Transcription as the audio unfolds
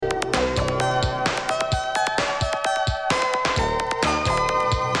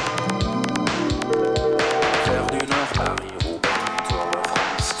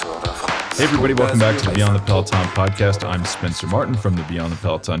everybody. Welcome back to the Beyond the Peloton podcast. I'm Spencer Martin from the Beyond the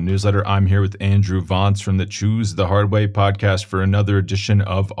Peloton newsletter. I'm here with Andrew Vance from the Choose the Hard Way podcast for another edition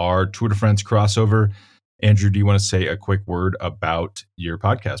of our Tour de France crossover. Andrew, do you want to say a quick word about your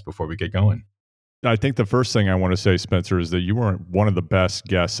podcast before we get going? I think the first thing I want to say, Spencer, is that you were one of the best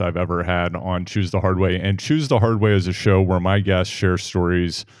guests I've ever had on Choose the Hard Way. And Choose the Hard Way is a show where my guests share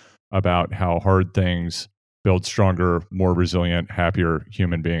stories about how hard things build stronger, more resilient, happier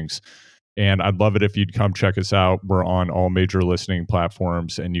human beings. And I'd love it if you'd come check us out. We're on all major listening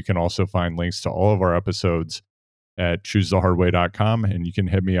platforms, and you can also find links to all of our episodes at choosethehardway.com. And you can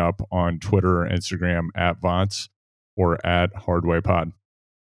hit me up on Twitter, Instagram at Vance or at HardwayPod.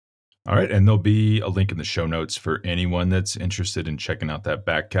 All right, and there'll be a link in the show notes for anyone that's interested in checking out that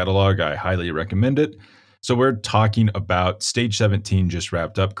back catalog. I highly recommend it. So we're talking about Stage 17 just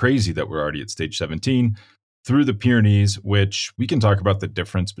wrapped up. Crazy that we're already at Stage 17 through the Pyrenees, which we can talk about the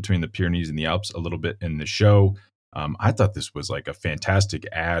difference between the Pyrenees and the Alps a little bit in the show. I thought this was like a fantastic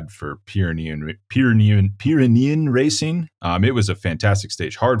ad for Pyrenean racing. It was a fantastic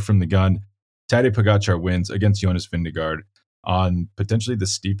stage, hard from the gun. Tadej Pogačar wins against Jonas Vingegaard on potentially the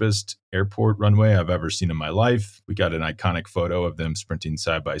steepest airport runway I've ever seen in my life. We got an iconic photo of them sprinting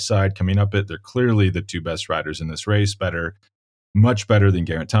side by side coming up it. They're clearly the two best riders in this race, much better than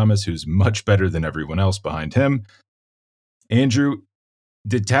Geraint Thomas, who's much better than everyone else behind him. Andrew,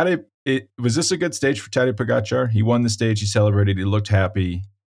 was this a good stage for Tadej Pogačar? He won the stage, he celebrated, he looked happy.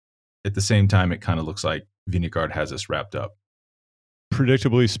 At the same time, it kind of looks like Vingegaard has us wrapped up.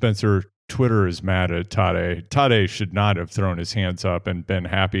 Predictably, Spencer, Twitter is mad at Tadej. Tadej should not have thrown his hands up and been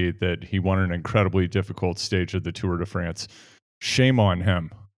happy that he won an incredibly difficult stage of the Tour de France. Shame on him.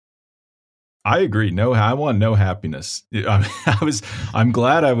 I agree. I want no happiness. I'm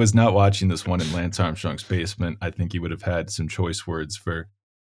glad I was not watching this one in Lance Armstrong's basement. I think he would have had some choice words for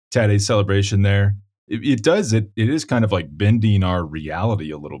Tadej's celebration there. It is kind of like bending our reality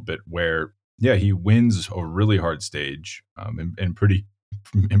a little bit where, yeah, he wins a really hard stage in pretty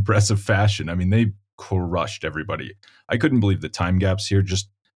impressive fashion. I mean, they crushed everybody. I couldn't believe the time gaps here. Just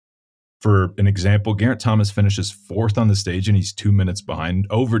for an example, Geraint Thomas finishes fourth on the stage and he's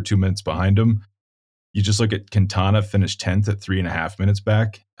over 2 minutes behind him. You just look at Quintana, finished 10th at 3.5 minutes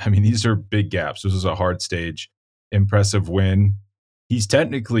back. I mean, these are big gaps. This is a hard stage. Impressive win. He's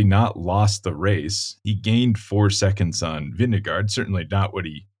technically not lost the race. He gained 4 seconds on Vingegaard. Certainly not what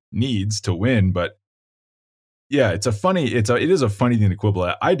he needs to win, but yeah, it is a funny thing to quibble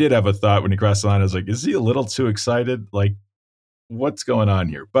at. I did have a thought when he crossed the line. I was like, is he a little too excited? Like, what's going on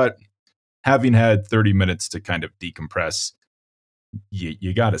here? But having had 30 minutes to kind of decompress,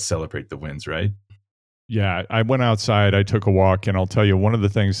 you got to celebrate the wins, right? Yeah, I went outside, I took a walk, and I'll tell you, one of the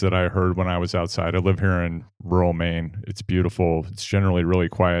things that I heard when I was outside, I live here in rural Maine. It's beautiful. It's generally really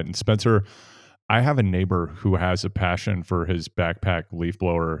quiet. And Spencer, I have a neighbor who has a passion for his backpack leaf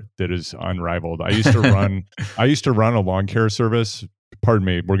blower that is unrivaled. I used to run a lawn care service. Pardon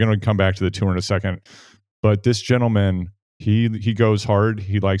me. We're going to come back to the tour in a second. But this gentleman, he goes hard.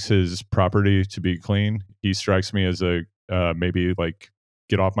 He likes his property to be clean. He strikes me as a maybe like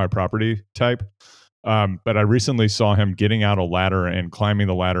get off my property type. But I recently saw him getting out a ladder and climbing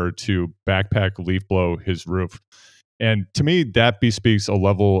the ladder to backpack leaf blow his roof. And to me, that bespeaks a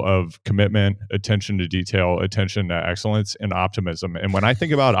level of commitment, attention to detail, attention to excellence, and optimism. And when I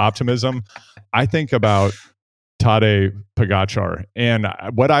think about optimism, I think about Tadej Pogačar. And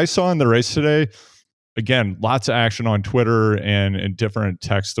what I saw in the race today, again, lots of action on Twitter and in different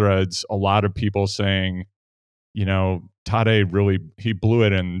text threads, a lot of people saying, you know, Tadej really, he blew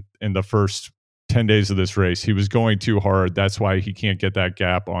it in the first 10 days of this race. He was going too hard. That's why he can't get that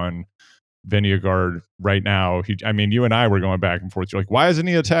gap on Vingegaard right now. You and I were going back and forth. You're like, why isn't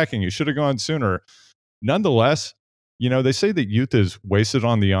he attacking? He should have gone sooner. Nonetheless, you know, they say that youth is wasted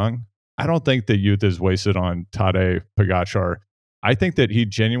on the young. I don't think that youth is wasted on Tadej Pogačar. I think that he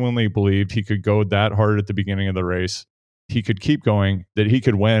genuinely believed he could go that hard at the beginning of the race. He could keep going, that he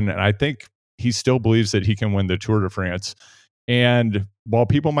could win. And I think he still believes that he can win the Tour de France. And while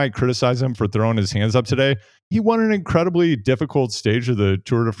people might criticize him for throwing his hands up today, he won an incredibly difficult stage of the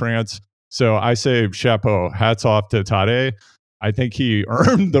Tour de France. So I say chapeau, hats off to Tadej. I think he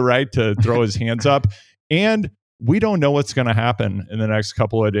earned the right to throw his hands up. And we don't know what's going to happen in the next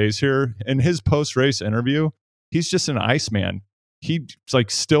couple of days here. In his post-race interview, he's just an Iceman. He's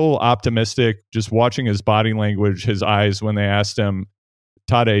like still optimistic, just watching his body language, his eyes when they asked him,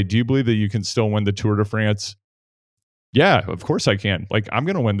 Tadej, do you believe that you can still win the Tour de France? Yeah, of course I can. Like, I'm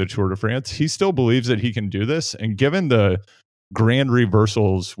going to win the Tour de France. He still believes that he can do this. And given the grand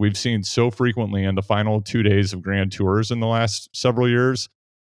reversals we've seen so frequently in the final 2 days of Grand Tours in the last several years,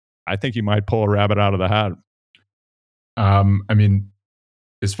 I think he might pull a rabbit out of the hat. I mean,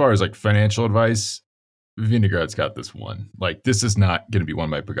 as far as like financial advice, Vinograd's got this one. Like, this is not going to be won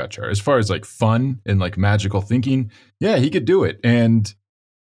by Pogacar. As far as like fun and like magical thinking, yeah, he could do it. And,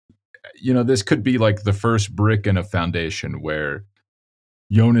 this could be like the first brick in a foundation where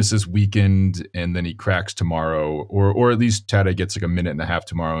Jonas is weakened and then he cracks tomorrow, or at least Tadej gets like a minute and a half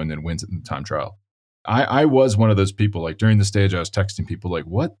tomorrow and then wins it in the time trial. I was one of those people. Like during the stage, I was texting people like,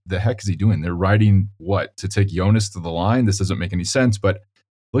 "What the heck is he doing? They're riding what to take Jonas to the line? This doesn't make any sense." But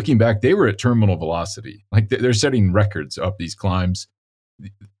looking back, they were at terminal velocity. Like they're setting records up these climbs.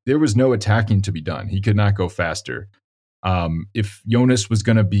 There was no attacking to be done. He could not go faster. If Jonas was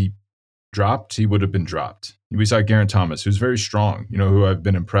going to be dropped, he would have been dropped. We saw Geraint Thomas, who's very strong, who I've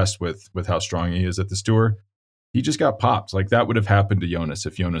been impressed with how strong he is at this tour. He just got popped. Like that would have happened to Jonas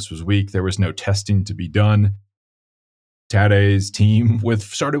if Jonas was weak. There was no testing to be done. Tadej's team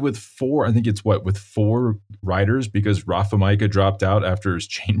started with four riders because Rafa Majka dropped out after his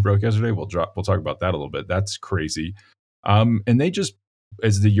chain broke yesterday. We'll talk about that a little bit. That's crazy. And they just,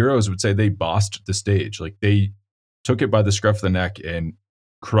 as the Euros would say, they bossed the stage. Like they took it by the scruff of the neck and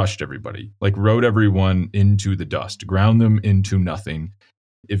crushed everybody, like rode everyone into the dust, ground them into nothing.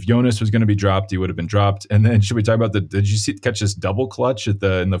 If Jonas was going to be dropped, he would have been dropped. And then should we talk about did you catch this double clutch in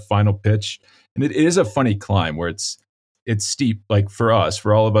the final pitch? And it is a funny climb where it's steep. Like for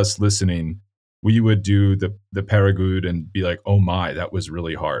all of us listening, we would do the Paragoud and be like, oh my, that was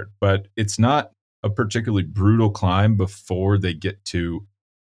really hard. But it's not a particularly brutal climb before they get to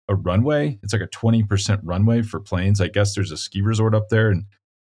a runway. It's like a 20% runway for planes. I guess there's a ski resort up there, and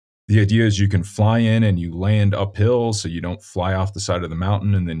the idea is you can fly in and you land uphill, so you don't fly off the side of the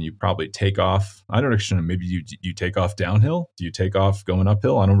mountain, and then you probably take off. I don't actually know. Maybe you take off downhill. Do you take off going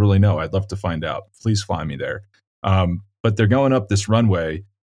uphill? I don't really know. I'd love to find out. Please fly me there. But they're going up this runway,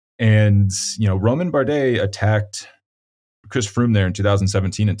 and Romain Bardet attacked Chris Froome there in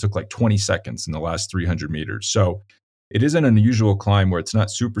 2017 and took like 20 seconds in the last 300 meters. So it is an unusual climb where it's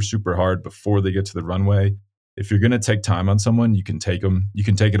not super, super hard before they get to the runway. If you're going to take time on someone, you can take them. You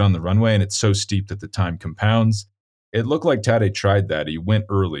can take it on the runway, and it's so steep that the time compounds. It looked like Tadej tried that. He went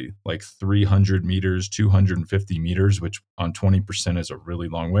early, like 300 meters, 250 meters, which on 20% is a really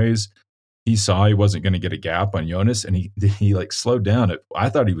long ways. He saw he wasn't going to get a gap on Jonas, and he like slowed down. I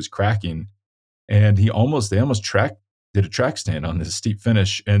thought he was cracking, and they almost did a track stand on this steep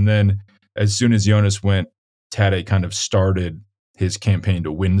finish. And then as soon as Jonas went, Tadej kind of started his campaign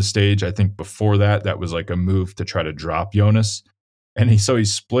to win the stage. I think before that was like a move to try to drop Jonas. And he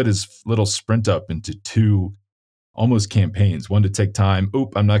split his little sprint up into two almost campaigns. One to take time.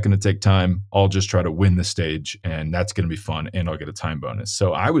 Oop, I'm not going to take time. I'll just try to win the stage, and that's going to be fun, and I'll get a time bonus.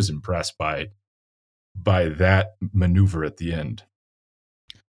 So I was impressed by that maneuver at the end.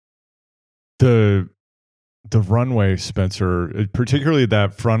 The runway, Spencer, particularly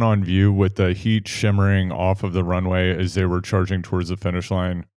that front on view with the heat shimmering off of the runway as they were charging towards the finish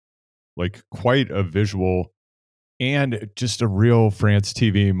line, like quite a visual and just a real France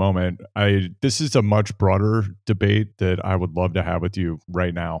TV moment. This is a much broader debate that I would love to have with you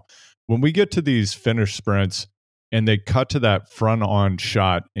right now. When we get to these finish sprints and they cut to that front on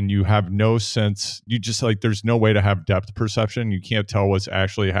shot and you have no sense, you just like, there's no way to have depth perception. You can't tell what's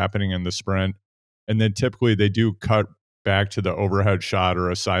actually happening in the sprint. And then typically they do cut back to the overhead shot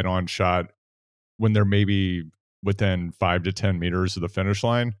or a side on shot when they're maybe within 5 to 10 meters of the finish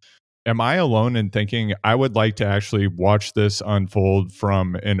line. Am I alone in thinking I would like to actually watch this unfold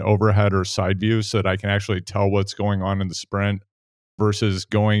from an overhead or side view so that I can actually tell what's going on in the sprint versus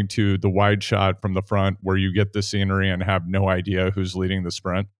going to the wide shot from the front where you get the scenery and have no idea who's leading the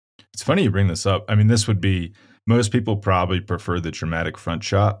sprint? It's funny you bring this up. I mean, this would be, most people probably prefer the dramatic front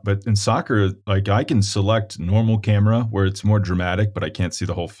shot, but in soccer, like I can select normal camera where it's more dramatic, but I can't see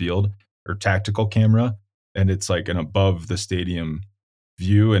the whole field, or tactical camera, and it's like an above the stadium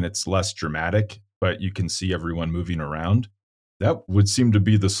view and it's less dramatic, but you can see everyone moving around. That would seem to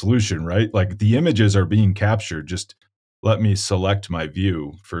be the solution, right? Like the images are being captured. Just let me select my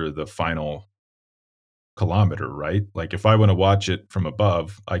view for the final kilometer, right? Like if I want to watch it from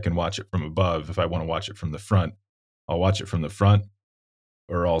above, I can watch it from above. If I want to watch it from the front, I'll watch it from the front,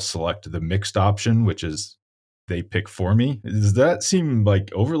 or I'll select the mixed option, which is they pick for me. Does that seem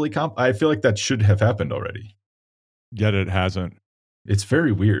like overly I feel like that should have happened already. Yet it hasn't. It's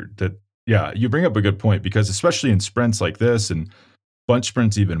very weird that, yeah, you bring up a good point, because especially in sprints like this and bunch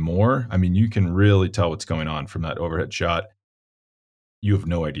sprints even more, I mean, you can really tell what's going on from that overhead shot. You have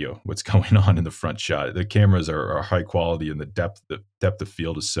no idea what's going on in the front shot. The cameras are high quality, and the depth of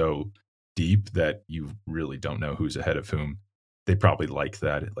field is so deep that you really don't know who's ahead of whom. they probably like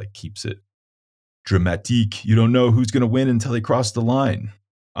that. It like keeps it dramatique. You don't know who's going to win until they cross the line.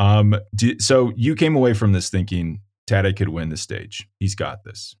 So you came away from this thinking Tadej could win the stage. He's got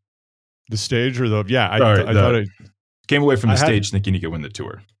this. The stage or the yeah, Sorry, I thought it came away from the stage thinking he could win the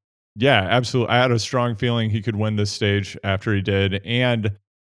tour. Yeah, absolutely. I had a strong feeling he could win this stage after he did, and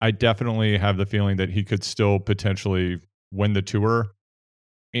I definitely have the feeling that he could still potentially win the tour.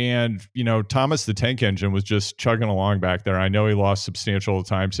 And, you know, Thomas the Tank Engine was just chugging along back there. I know he lost substantial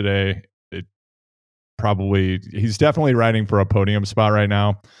time today. He's definitely riding for a podium spot right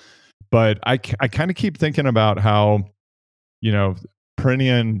now. But I kind of keep thinking about how, you know,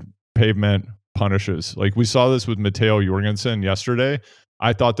 Pyrenean pavement punishes. Like we saw this with Matteo Jorgensen yesterday.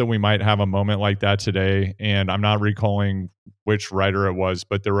 I thought that we might have a moment like that today, and I'm not recalling which rider it was,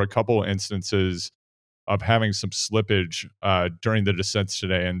 but there were a couple instances of having some slippage during the descents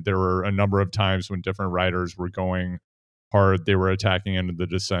today, and there were a number of times when different riders were going hard. They were attacking into the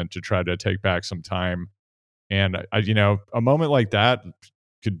descent to try to take back some time, and you know, a moment like that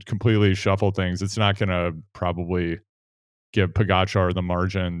could completely shuffle things. It's not going to probably give Pogačar the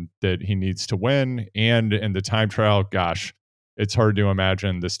margin that he needs to win, and in the time trial, gosh, it's hard to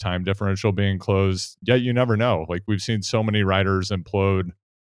imagine this time differential being closed. Yet you never know. Like we've seen so many riders implode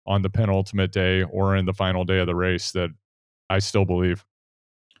on the penultimate day or in the final day of the race that I still believe.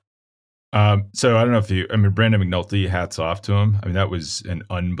 So I don't know Brandon McNulty, hats off to him. I mean, that was an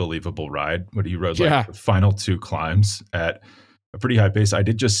unbelievable ride when he rode like the final two climbs at a pretty high pace. I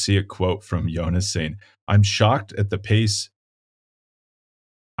did just see a quote from Jonas saying, I'm shocked at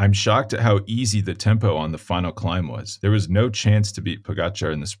how easy the tempo on the final climb was. There was no chance to beat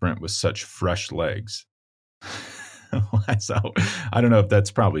Pogačar in the sprint with such fresh legs. So I don't know if that's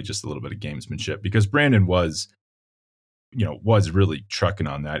probably just a little bit of gamesmanship because Brandon was really trucking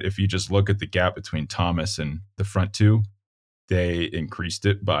on that. If you just look at the gap between Thomas and the front two, they increased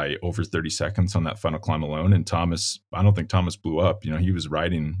it by over 30 seconds on that final climb alone. And I don't think Thomas blew up. You know, he was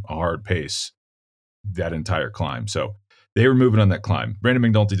riding a hard pace that entire climb. So they were moving on that climb. Brandon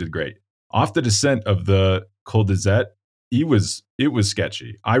McNulty did great. Off the descent of the Col d'Azet, it was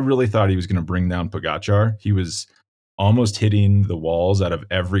sketchy. I really thought he was going to bring down Pogačar. He was almost hitting the walls out of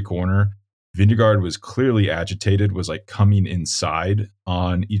every corner. Vingegaard was clearly agitated, was like coming inside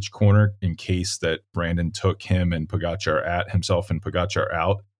on each corner in case that Brandon took himself and Pogačar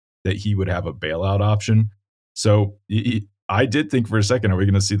out, that he would have a bailout option. So I did think for a second, are we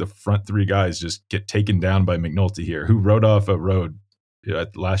going to see the front three guys just get taken down by McNulty here, who rode off a road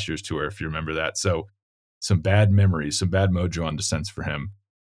at last year's tour, if you remember that. So some bad memories, some bad mojo on descents for him.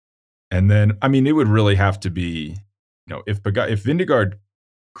 And then, I mean, it would really have to be, if Vingegaard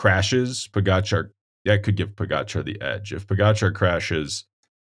crashes, Pogačar, that could give Pogačar the edge. If Pogačar crashes,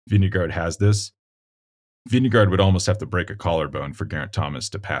 Vingegaard has this. Vingegaard would almost have to break a collarbone for Geraint Thomas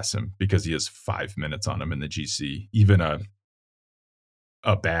to pass him because he has 5 minutes on him in the GC. Even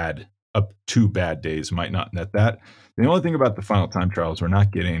two bad days might not net that. The only thing about the final time trials,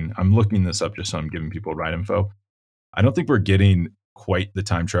 I'm looking this up just so I'm giving people ride info. I don't think we're getting quite the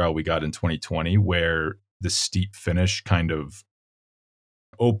time trial we got in 2020 where the steep finish kind of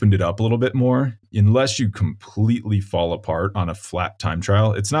opened it up a little bit more. Unless you completely fall apart on a flat time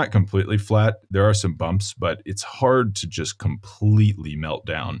trial. It's not completely flat. There are some bumps, but it's hard to just completely melt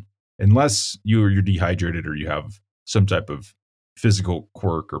down unless you're dehydrated or you have some type of physical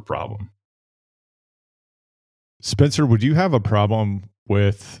quirk or problem. Spencer, would you have a problem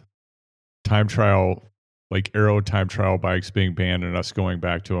with time trial, like aero time trial bikes being banned and us going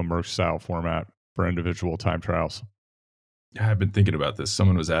back to a Merckx style format for individual time trials? I've been thinking about this.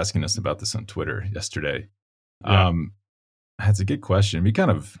 Someone was asking us about this on Twitter yesterday. Yeah. That's a good question. It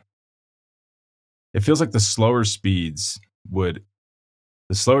feels like the slower speeds would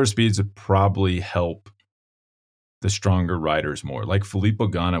probably help the stronger riders more. Like Filippo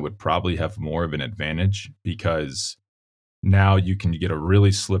Ganna would probably have more of an advantage because now you can get a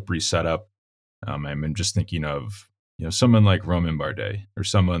really slippery setup. I'm just thinking of someone like Romain Bardet or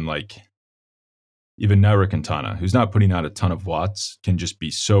someone like even Nairo Quintana, who's not putting out a ton of watts, can just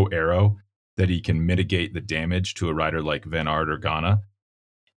be so aero that he can mitigate the damage to a rider like Van Aert or Ganna.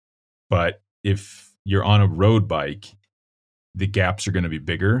 But if you're on a road bike, the gaps are going to be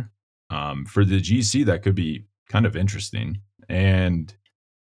bigger. For the GC, that could be kind of interesting. And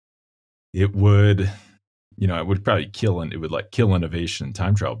it would probably kill innovation in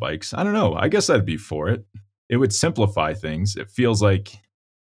time trial bikes. I don't know. I guess I'd be for it. It would simplify things. It feels like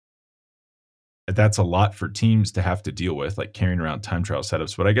that's a lot for teams to have to deal with, like carrying around time trial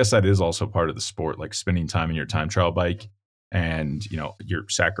setups. But I guess that is also part of the sport, like spending time in your time trial bike and, you're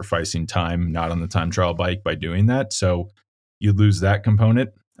sacrificing time not on the time trial bike by doing that. So you'd lose that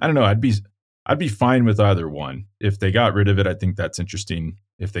component. I don't know. I'd be fine with either one. If they got rid of it, I think that's interesting.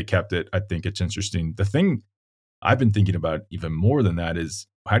 If they kept it, I think it's interesting. The thing I've been thinking about even more than that is,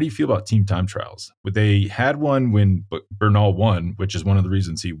 how do you feel about team time trials? They had one when Bernal won, which is one of the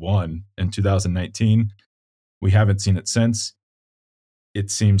reasons he won in 2019. We haven't seen it since. It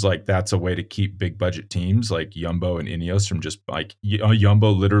seems like that's a way to keep big budget teams like Jumbo and Ineos from just like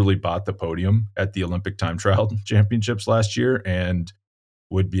Jumbo literally bought the podium at the Olympic time trial championships last year and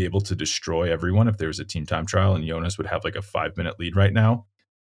would be able to destroy everyone if there was a team time trial, and Jonas would have like a 5-minute lead right now.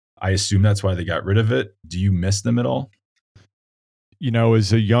 I assume that's why they got rid of it. Do you miss them at all?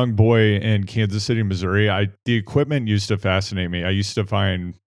 As a young boy in Kansas City, Missouri, the equipment used to fascinate me. I used to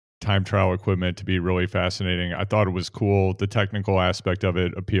find time trial equipment to be really fascinating. I thought it was cool. The technical aspect of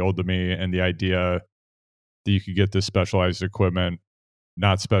it appealed to me, and the idea that you could get this specialized equipment,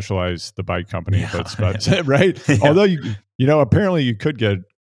 not specialized the bike company, but right? Yeah. Although apparently you could get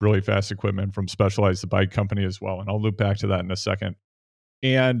really fast equipment from specialized the bike company as well, and I'll loop back to that in a second.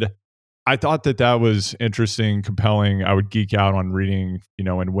 And I thought that was interesting, compelling. I would geek out on reading,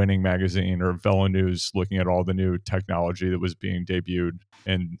 in Winning Magazine or Velo News, looking at all the new technology that was being debuted.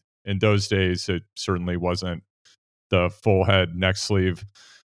 And in those days, it certainly wasn't the full head neck sleeve.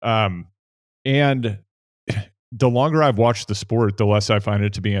 And the longer I've watched the sport, the less I find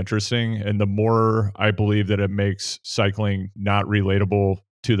it to be interesting. And the more I believe that it makes cycling not relatable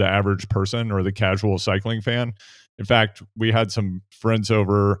to the average person or the casual cycling fan. In fact, we had some friends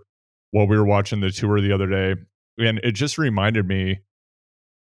over while we were watching the tour the other day, and it just reminded me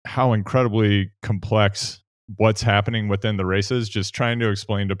how incredibly complex what's happening within the races. Just trying to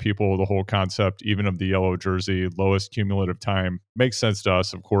explain to people the whole concept, even of the yellow jersey, lowest cumulative time, makes sense to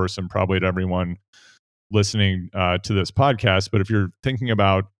us, of course, and probably to everyone listening to this podcast. But if you're thinking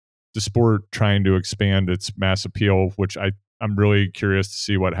about the sport trying to expand its mass appeal, which I'm really curious to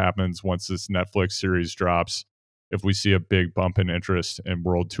see what happens once this Netflix series drops, if we see a big bump in interest in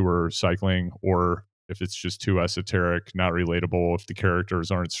World Tour cycling, or if it's just too esoteric, not relatable, if the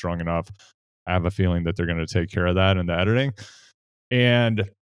characters aren't strong enough. I have a feeling that they're going to take care of that in the editing. And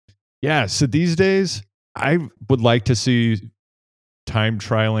yeah, so these days, I would like to see time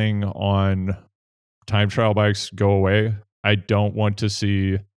trialing on time trial bikes go away. I don't want to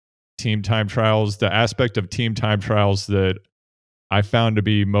see team time trials. The aspect of team time trials that I found to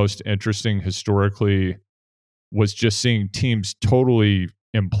be most interesting historically was just seeing teams totally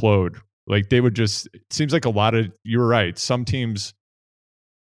implode. Like they would just, it seems like you're right. Some teams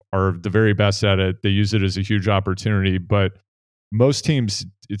are the very best at it. They use it as a huge opportunity, but most teams,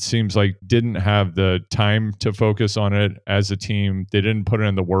 it seems like, didn't have the time to focus on it as a team. They didn't put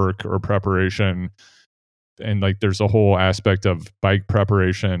in the work or preparation. And like, there's a whole aspect of bike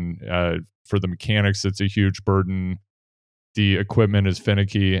preparation for the mechanics. It's a huge burden. The equipment is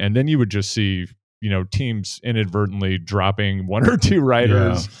finicky. And then you would just see, teams inadvertently dropping one or two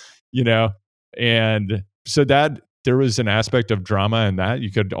riders, and so that there was an aspect of drama in that.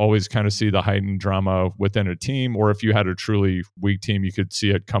 You could always kind of see the heightened drama within a team, or if you had a truly weak team, you could see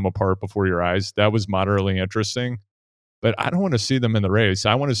it come apart before your eyes. That was moderately interesting, but I don't want to see them in the race.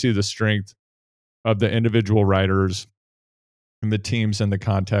 I want to see the strength of the individual riders and the teams in the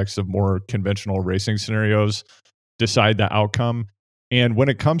context of more conventional racing scenarios decide the outcome. And when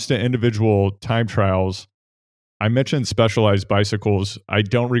it comes to individual time trials, I mentioned specialized bicycles. I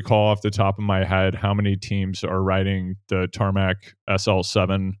don't recall off the top of my head how many teams are riding the Tarmac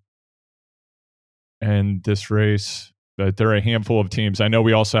SL7 in this race, but there are a handful of teams. I know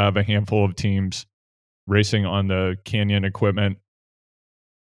we also have a handful of teams racing on the Canyon equipment.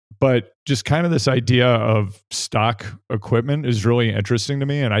 But just kind of this idea of stock equipment is really interesting to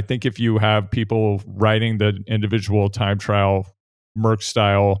me. And I think if you have people riding the individual time trial Merck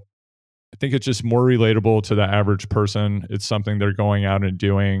style, I think it's just more relatable to the average person. It's something they're going out and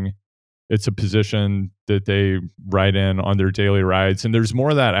doing. It's a position that they ride in on their daily rides. And there's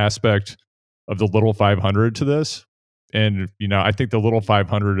more of that aspect of the Little 500 to this. And, I think the Little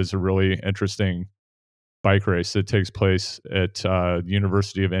 500 is a really interesting bike race that takes place at the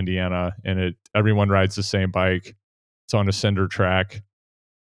University of Indiana. And everyone rides the same bike. It's on a cinder track.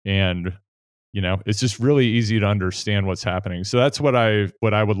 And it's just really easy to understand what's happening. So that's what I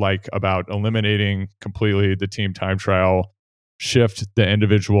would like about eliminating completely the team time trial, shift the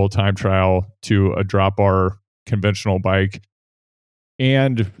individual time trial to a drop bar conventional bike.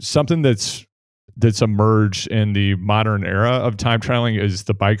 And something that's emerged in the modern era of time trialing is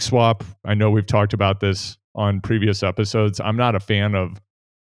the bike swap. I know we've talked about this on previous episodes. I'm not a fan of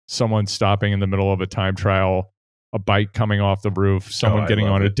someone stopping in the middle of a time trial a bike coming off the roof, Oh, someone I getting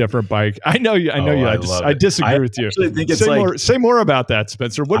love on a it. different bike. I know you. Oh, I I love it. disagree with you. Actually think it's like, Say more about that,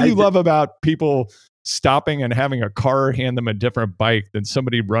 Spencer. What do I you thi- love about people stopping and having a car hand them a different bike than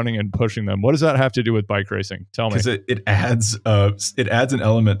somebody running and pushing them? What does that have to do with bike racing? Tell me. because it adds an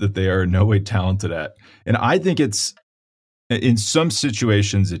element that they are in no way talented at, and I think it's, in some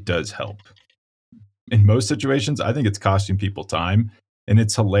situations it does help. In most situations, I think it's costing people time, and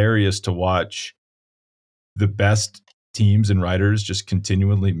it's hilarious to watch the best teams and riders just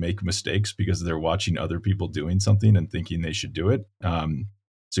continually make mistakes because they're watching other people doing something and thinking they should do it.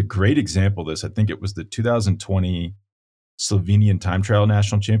 It's a great example of this. I think it was the 2020 Slovenian Time Trial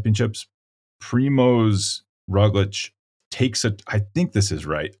National Championships. Primoz Roglic takes a, I think this is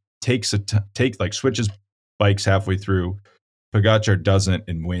right, switches bikes halfway through. Pogacar doesn't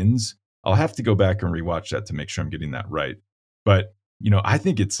and wins. I'll have to go back and rewatch that to make sure I'm getting that right. But, I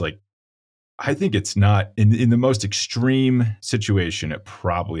think it's not in the most extreme situation. It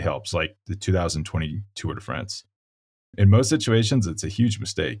probably helps, like the 2020 Tour de France. In most situations, it's a huge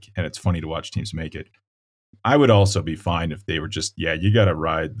mistake, and it's funny to watch teams make it. I would also be fine if they were just, you got to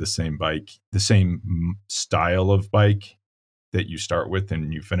ride the same bike, the same style of bike that you start with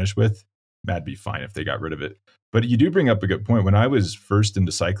and you finish with. That'd be fine if they got rid of it. But you do bring up a good point. When I was first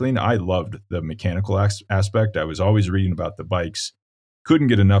into cycling, I loved the mechanical aspect. I was always reading about the bikes, couldn't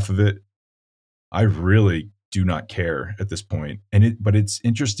get enough of it. I really do not care at this point. But it's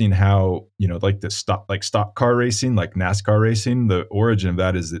interesting how, like stock car racing, like NASCAR racing, the origin of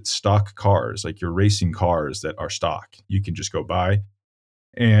that is that stock cars, like you're racing cars that are stock, you can just go buy.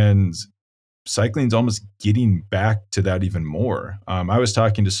 And cycling's almost getting back to that even more. I was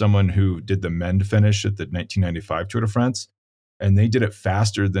talking to someone who did the men finish at the 1995 Tour de France, and they did it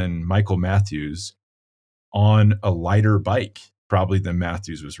faster than Michael Matthews on a lighter bike, probably than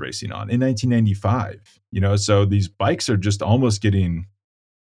Matthews was racing on in 1995. So these bikes are just almost getting,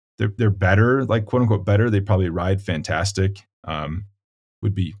 they're better, like quote unquote better. They probably ride fantastic.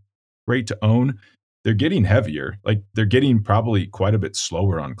 Would be great to own. They're getting heavier, like they're getting probably quite a bit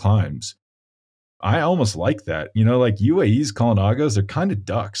slower on climbs. I almost like that. Like UAE's Kalinagos, they're kind of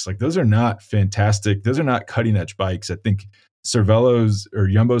ducks. Like those are not fantastic. Those are not cutting edge bikes. I think Cervelos or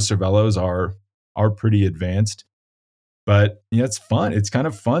Jumbo Cervelos are pretty advanced. But it's fun. It's kind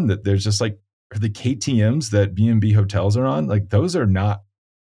of fun that there's just like the KTMs that B&B hotels are on. Like those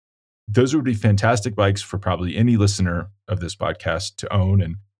would be fantastic bikes for probably any listener of this podcast to own,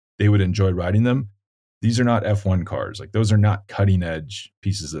 and they would enjoy riding them. These are not F1 cars. Like those are not cutting edge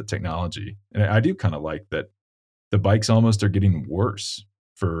pieces of technology. And I do kind of like that the bikes almost are getting worse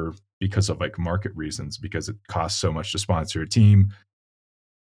because of like market reasons, because it costs so much to sponsor a team.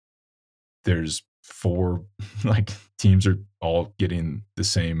 There's 4 like teams are all getting the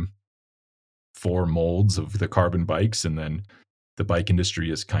same 4 molds of the carbon bikes, and then the bike industry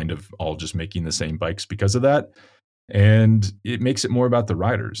is kind of all just making the same bikes because of that. And it makes it more about the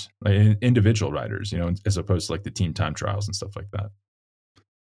riders, like individual riders, as opposed to like the team time trials and stuff like that.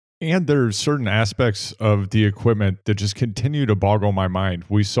 And there's certain aspects of the equipment that just continue to boggle my mind.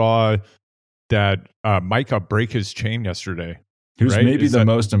 We saw that Micah break his chain yesterday. Who's right? maybe the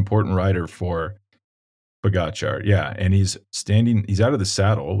most important rider for Pogacar. Yeah. And he's out of the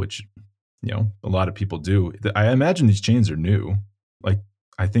saddle, which, a lot of people do. I imagine these chains are new. Like,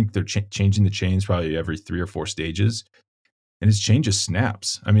 I think they're changing the chains probably every 3 or 4 stages, and his chain just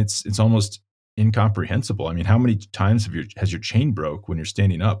snaps. I mean, it's almost incomprehensible. I mean, how many times has your chain broke when you're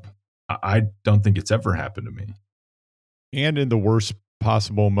standing up? I don't think it's ever happened to me. And in the worst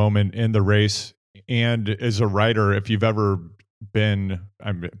possible moment in the race, and as a rider, if you've ever been,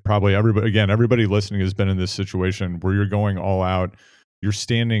 everybody listening has been in this situation where you're going all out. You're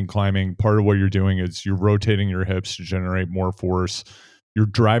standing, climbing. Part of what you're doing is you're rotating your hips to generate more force. You're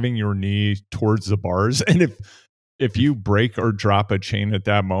driving your knee towards the bars. And if you break or drop a chain at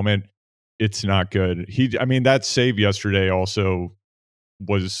that moment, it's not good. That save yesterday also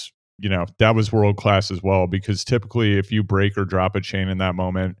was, that was world class as well, because typically if you break or drop a chain in that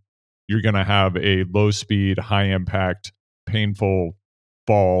moment, you're going to have a low speed, high impact, painful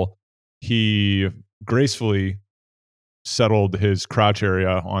fall. He gracefully settled his crotch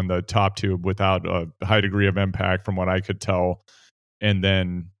area on the top tube without a high degree of impact from what I could tell, and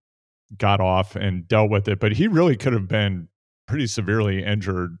then got off and dealt with it. But he really could have been pretty severely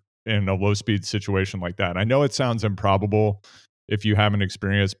injured in a low speed situation like that. I know it sounds improbable if you haven't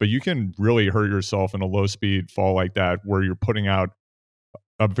experienced, but you can really hurt yourself in a low speed fall like that, where you're putting out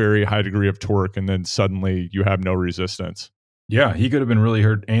a very high degree of torque and then suddenly you have no resistance. Yeah, he could have been really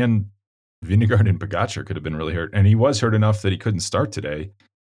hurt, and Vingegaard and Pogacar could have been really hurt. And he was hurt enough that he couldn't start today.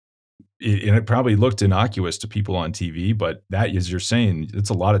 and it probably looked innocuous to people on TV, but that, as you're saying, it's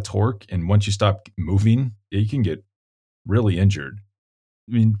a lot of torque, and once you stop moving, you can get really injured.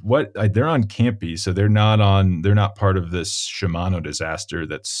 I mean, they're on Campy, so they're not part of this Shimano disaster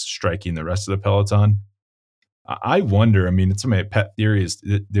that's striking the rest of the peloton. I wonder. I mean, it's my pet theory is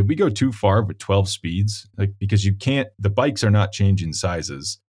did we go too far with 12 speeds? Like, because you can't. The bikes are not changing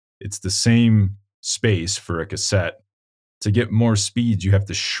sizes. It's the same space for a cassette. To get more speeds, you have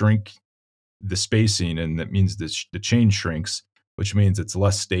to shrink the spacing, and that means the chain shrinks, which means it's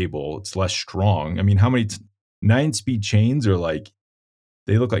less stable, it's less strong. I mean, how many 9-speed chains are like?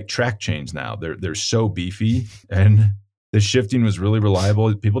 They look like track chains now. They're so beefy, and the shifting was really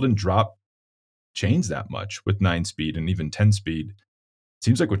reliable. People didn't drop chains that much with 9-speed and even 10-speed.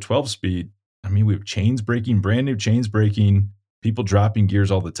 Seems like with 12-speed, I mean, we have chains breaking, brand new chains breaking, people dropping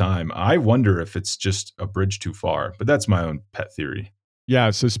gears all the time. I wonder if it's just a bridge too far, but that's my own pet theory.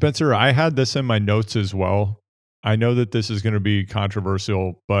 Yeah. So, Spencer, I had this in my notes as well. I know that this is going to be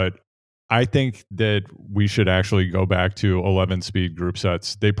controversial, but I think that we should actually go back to 11-speed group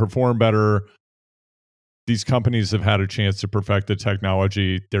sets. They perform better. These companies have had a chance to perfect the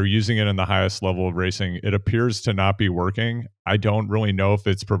technology. They're using it in the highest level of racing. It appears to not be working. I don't really know if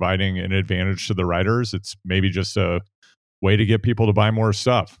it's providing an advantage to the riders. It's maybe just a way to get people to buy more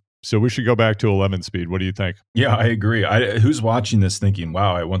stuff. So we should go back to 11-speed. What do you think? Yeah, I agree. Who's watching this thinking,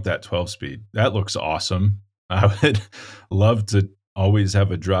 wow, I want that 12-speed? That looks awesome. I would love to always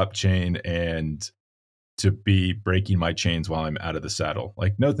have a drop chain and to be breaking my chains while I'm out of the saddle.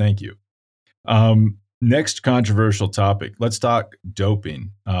 Like, no, thank you. Next controversial topic. Let's talk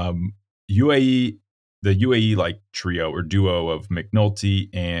doping. UAE, the UAE like trio or duo of McNulty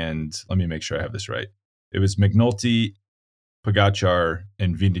and let me make sure I have this right. It was McNulty, Pogacar,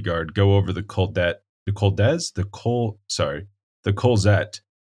 and Vingegaard go over the Colzet.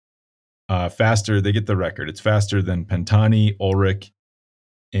 Faster. They get the record. It's faster than Pantani, Ulrich,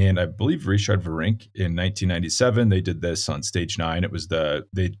 and I believe Richard Virenque in 1997. They did this on stage 9. It was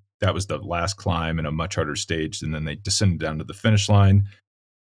that was the last climb in a much harder stage, and then they descended down to the finish line.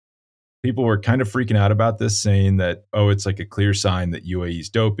 People were kind of freaking out about this, saying that, oh, it's like a clear sign that UAE's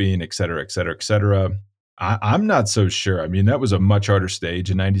doping, et cetera, et cetera, et cetera. I'm not so sure. I mean, that was a much harder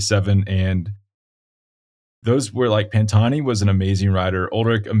stage in 97, and those were like Pantani was an amazing rider,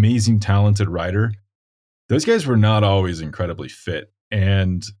 Ulrich, amazing, talented rider. Those guys were not always incredibly fit.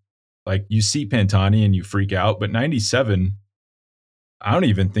 And like you see Pantani and you freak out, but 97, I don't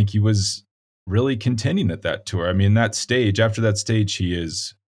even think he was really contending at that tour. I mean, that stage, after that stage,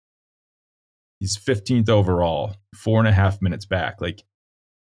 he's 15th overall, 4.5 minutes back. Like,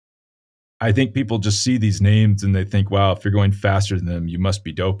 I think people just see these names and they think, wow, if you're going faster than them, you must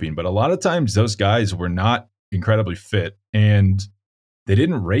be doping. But a lot of times those guys were not incredibly fit and they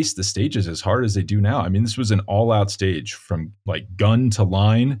didn't race the stages as hard as they do now. I mean, this was an all-out stage from like gun to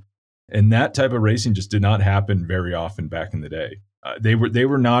line, and that type of racing just did not happen very often back in the day. They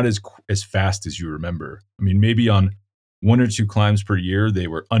were not as fast as you remember. I mean, maybe on 1 or 2 climbs per year, they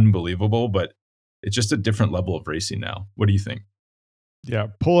were unbelievable, but it's just a different level of racing now. What do you think? Yeah,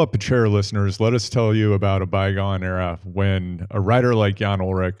 pull up a chair, listeners. Let us tell you about a bygone era when a rider like Jan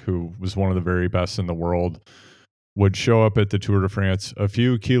Ulrich, who was one of the very best in the world, would show up at the Tour de France a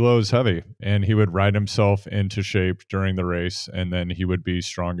few kilos heavy, and he would ride himself into shape during the race, and then he would be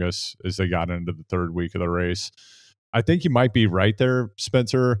strongest as they got into the 3rd week of the race. I think you might be right there,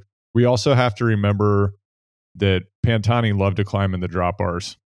 Spencer. We also have to remember that Pantani loved to climb in the drop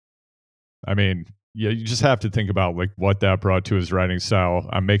bars. I mean, yeah, you just have to think about like what that brought to his riding style.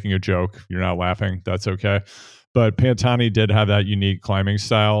 I'm making a joke. You're not laughing. That's okay. But Pantani did have that unique climbing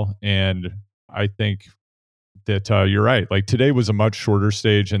style. And I think that you're right. Like today was a much shorter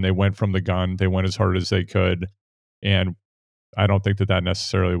stage and they went from the gun. They went as hard as they could. And I don't think that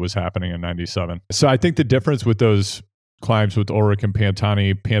necessarily was happening in 97. So I think the difference with those climbs with Ulrich and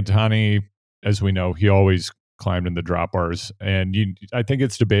Pantani, as we know, he always climbed in the drop bars. And I think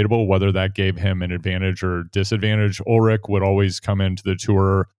it's debatable whether that gave him an advantage or disadvantage. Ulrich would always come into the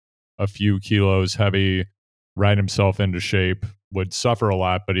tour a few kilos heavy, ride himself into shape, would suffer a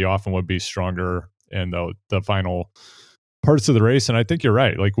lot, but he often would be stronger in the final parts of the race. And I think you're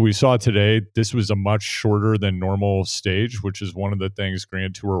right. Like we saw today, this was a much shorter than normal stage, which is one of the things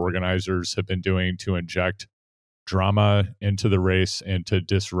Grand Tour organizers have been doing to inject drama into the race and to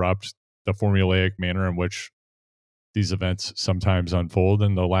disrupt the formulaic manner in which these events sometimes unfold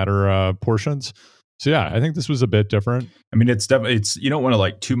in the latter portions. So yeah, I think this was a bit different. I mean, it's definitely, you don't want to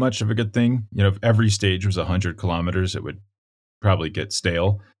like too much of a good thing. You know, if every stage was 100 kilometers, it would probably get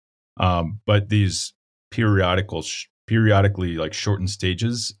stale. But these periodically like shortened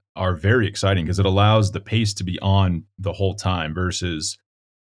stages, are very exciting because it allows the pace to be on the whole time versus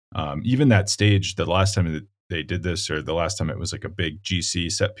even that stage. The last time that they did this, or the last time it was like a big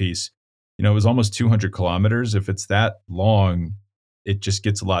GC set piece, it was almost 200 kilometers. If it's that long, it just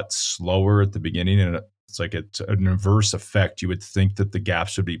gets a lot slower at the beginning, and it's like it's an inverse effect. You would think that the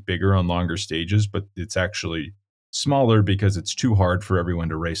gaps would be bigger on longer stages, but it's actually smaller because it's too hard for everyone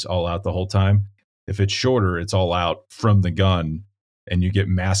to race all out the whole time. If it's shorter, it's all out from the gun, and you get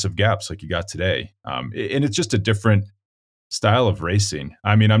massive gaps like you got today. And it's just a different style of racing.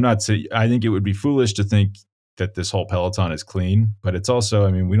 I mean, I'm not saying, I think it would be foolish to think that this whole peloton is clean, but it's also,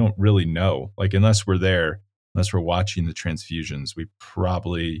 I mean, we don't really know. Like, unless we're there, unless we're watching the transfusions, we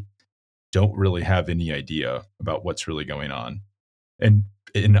probably don't really have any idea about what's really going on. And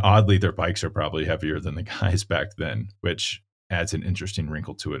oddly, their bikes are probably heavier than the guys back then, which adds an interesting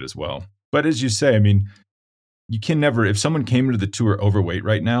wrinkle to it as well. But as you say, I mean, you can never, if someone came into the tour overweight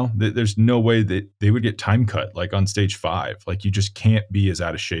right now, there's no way that they would get time cut like on stage 5. Like, you just can't be as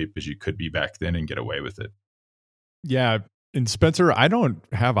out of shape as you could be back then and get away with it. Yeah. And Spencer, I don't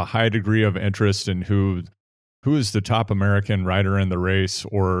have a high degree of interest in who is the top American rider in the race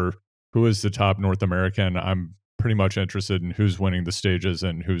or who is the top North American. I'm pretty much interested in who's winning the stages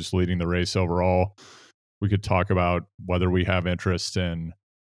and who's leading the race overall. We could talk about whether we have interest in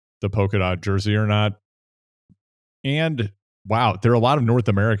the polka dot jersey or not. And wow, there are a lot of North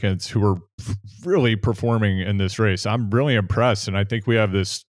Americans who are really performing in this race. I'm really impressed, and I think we have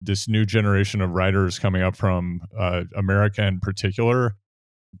this new generation of riders coming up from America in particular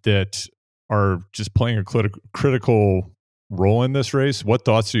that are just playing a critical role in this race. What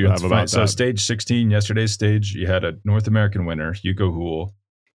thoughts do you have about that? So stage 16, yesterday's stage, you had a North American winner, Hugo Houle,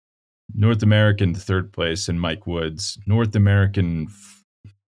 North American third place, and Mike Woods. North American,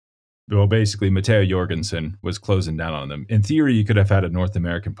 well, basically, Matteo Jorgensen was closing down on them. In theory, you could have had a North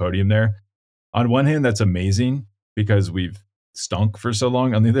American podium there. On one hand, that's amazing because we've stunk for so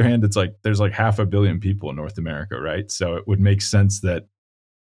long. On the other hand, it's like there's like 500 million people in North America, right? So it would make sense that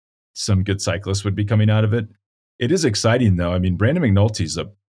some good cyclists would be coming out of it. It is exciting, though. I mean, Brandon McNulty's a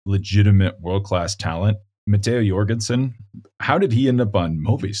legitimate world-class talent. Matteo Jorgensen, how did he end up on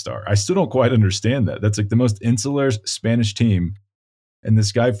Movistar? I still don't quite understand that. That's like the most insular Spanish team. And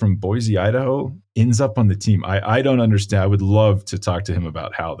this guy from Boise, Idaho, ends up on the team. I don't understand. I would love to talk to him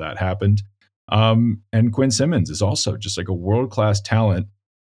about how that happened. And Quinn Simmons is also just like a world-class talent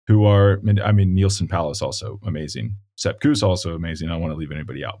who are, I mean, Nielsen Palace also amazing. Sepp Kuss also amazing. I don't want to leave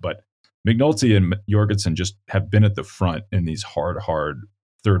anybody out. But McNulty and Jorgensen just have been at the front in these hard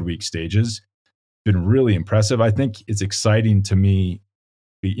third week stages. Been really impressive. I think it's exciting to me.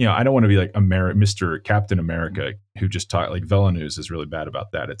 I don't want to be like Mr. Captain America who just talk like Villeneuve is really bad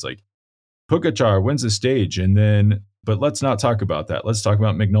about that. It's like Pogačar wins the stage but let's not talk about that. Let's talk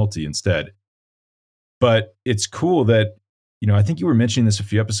about McNulty instead. But it's cool that, I think you were mentioning this a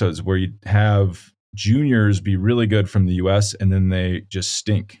few episodes where you have juniors be really good from the US and then they just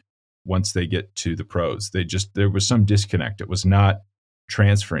stink once they get to the pros. There was some disconnect. It was not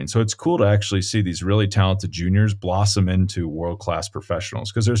transferring. So it's cool to actually see these really talented juniors blossom into world-class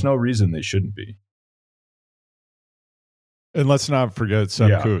professionals because there's no reason they shouldn't be. And let's not forget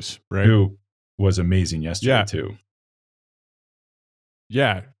Sepp Kuss, right? Who was amazing yesterday too.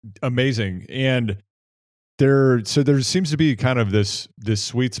 Yeah, amazing. And there seems to be kind of this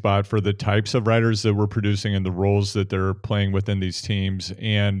sweet spot for the types of riders that we're producing and the roles that they're playing within these teams,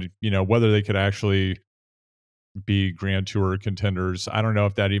 and whether they could actually be Grand Tour contenders. I don't know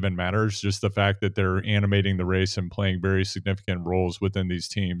if that even matters. Just the fact that they're animating the race and playing very significant roles within these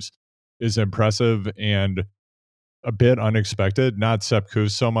teams is impressive and a bit unexpected. Not Sepp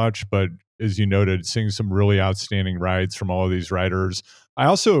Kuss so much, but as you noted, seeing some really outstanding rides from all of these riders. I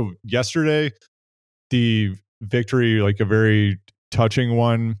also, yesterday, the victory, like a very touching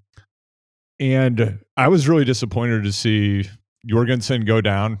one. And I was really disappointed to see Jorgensen go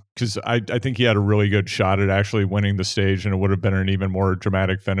down because I think he had a really good shot at actually winning the stage and it would have been an even more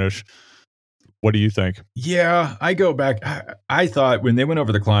dramatic finish. What do you think? Yeah, I go back. I thought when they went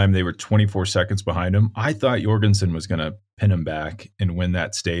over the climb, they were 24 seconds behind him. I thought Jorgensen was going to pin him back and win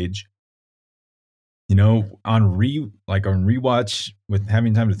that stage. On rewatch with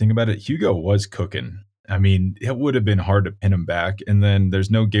having time to think about it, Hugo was cooking. I mean, it would have been hard to pin him back. And then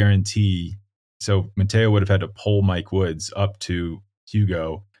there's no guarantee. So Matteo would have had to pull Mike Woods up to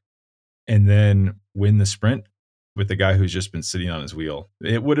Hugo and then win the sprint with the guy who's just been sitting on his wheel.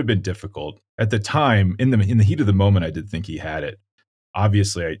 It would have been difficult. At the time, in the heat of the moment, I did think he had it.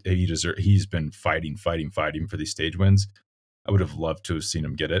 Obviously, he's been fighting for these stage wins. I would have loved to have seen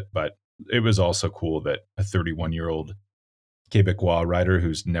him get it, but it was also cool that a 31-year-old Quebecois rider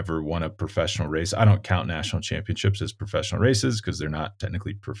who's never won a professional race. I don't count national championships as professional races because they're not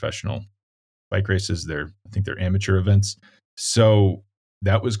technically professional bike races. I think they're amateur events. So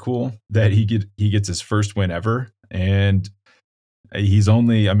that was cool that he gets his first win ever. And he's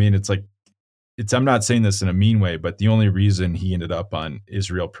only, I mean, I'm not saying this in a mean way, but the only reason he ended up on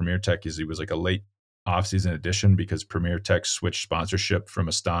Israel Premier Tech is he was like a late offseason addition because Premier Tech switched sponsorship from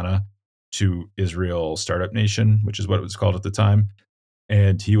Astana to Israel Startup Nation, which is what it was called at the time.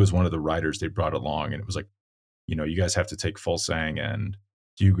 And he was one of the riders they brought along. And it was like, you guys have to take Fulsang and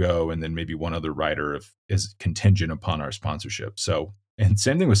Hugo and then maybe one other rider is contingent upon our sponsorship. So, and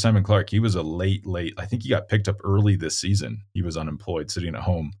same thing with Simon Clark. He was a late, I think he got picked up early this season. He was unemployed sitting at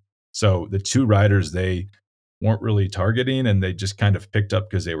home. So the two riders they weren't really targeting and they just kind of picked up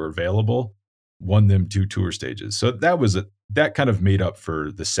because they were available, won them 2 tour stages. So that kind of made up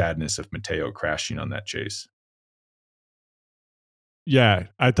for the sadness of Matteo crashing on that chase. Yeah,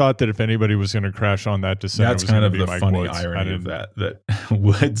 I thought that if anybody was going to crash on that descent, that's kind of the Mike funny Woods. irony of that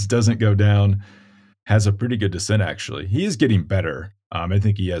Woods doesn't go down, has a pretty good descent actually. He is getting better. I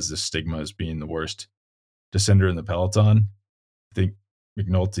think he has this stigma as being the worst descender in the peloton. I think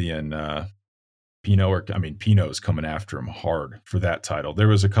McNulty and Pinot's coming after him hard for that title. There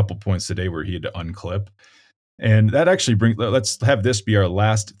was a couple points today where he had to unclip. And that actually let's have this be our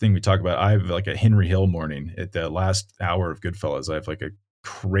last thing we talk about. I have like a Henry Hill morning at the last hour of Goodfellas. I have like a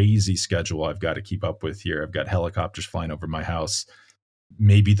crazy schedule I've got to keep up with here. I've got helicopters flying over my house.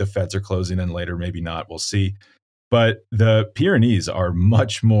 Maybe the feds are closing in later, maybe not. We'll see. But the Pyrenees are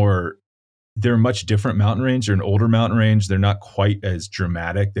they're a much different mountain range. They're an older mountain range. They're not quite as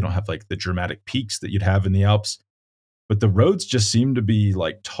dramatic. They don't have like the dramatic peaks that you'd have in the Alps. But the roads just seem to be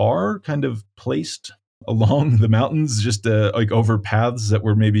like tar kind of placed along the mountains, just like over paths that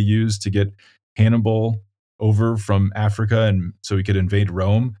were maybe used to get Hannibal over from Africa and so he could invade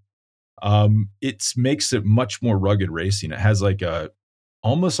Rome. It makes it much more rugged racing. It has like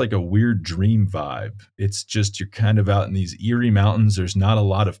almost like a weird dream vibe. It's just you're kind of out in these eerie mountains. There's not a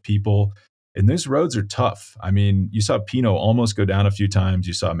lot of people. And those roads are tough. I mean, you saw Pinot almost go down a few times.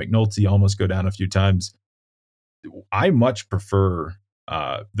 You saw McNulty almost go down a few times. I much prefer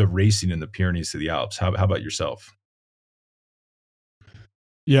the racing in the Pyrenees to the Alps. How about yourself?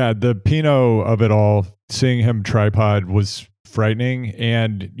 Yeah, the Pinot of it all, seeing him tripod was frightening.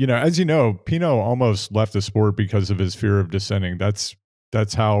 And, as you know, Pinot almost left the sport because of his fear of descending. That's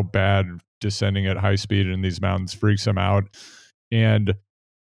how bad descending at high speed in these mountains freaks him out. And,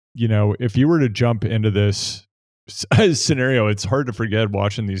 if you were to jump into this scenario, it's hard to forget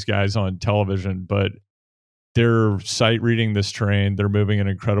watching these guys on television, but they're sight reading this terrain. They're moving at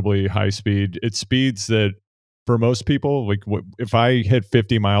incredibly high speed. It's speeds that for most people, like if I hit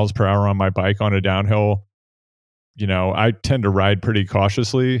 50 miles per hour on my bike on a downhill, I tend to ride pretty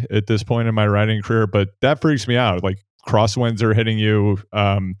cautiously at this point in my riding career, but that freaks me out. Like crosswinds are hitting you.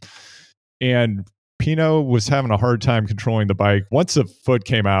 And Pinot was having a hard time controlling the bike. Once the foot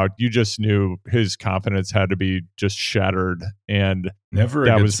came out, you just knew his confidence had to be just shattered. And never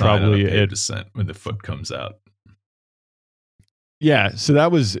that was probably it. Descent when the foot comes out. Yeah, so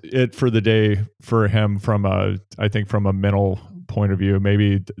that was it for the day for him from a mental point of view.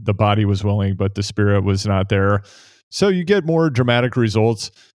 Maybe the body was willing, but the spirit was not there. So you get more dramatic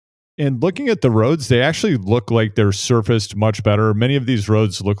results. And looking at the roads, they actually look like they're surfaced much better. Many of these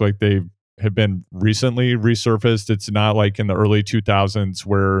roads look like they have been recently resurfaced. It's not like in the early 2000s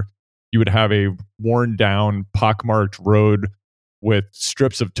where you would have a worn down, pockmarked road with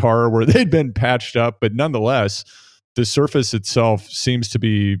strips of tar where they'd been patched up. But nonetheless, the surface itself seems to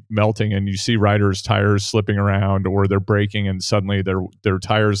be melting, and you see riders' tires slipping around, or they're braking and suddenly their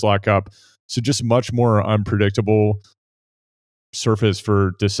tires lock up. So just much more unpredictable surface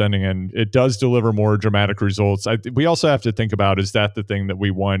for descending, and it does deliver more dramatic results. We also have to think about, is that the thing that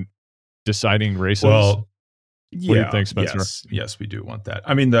we want deciding races? Well, what do you think, Spencer? Yes, we do want that.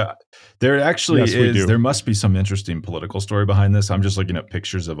 I mean, there actually is. There must be some interesting political story behind this. I'm just looking at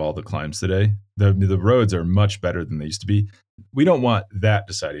pictures of all the climbs today. The roads are much better than they used to be. We don't want that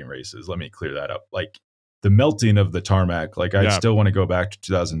deciding races. Let me clear that up. Like the melting of the tarmac. Like I still want to go back to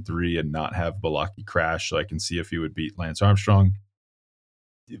 2003 and not have Balaki crash, so I can see if he would beat Lance Armstrong.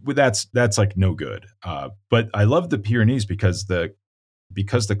 That's like no good. But I love the Pyrenees because the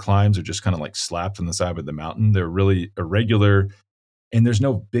climbs are just kind of like slapped on the side of the mountain. They're really irregular and there's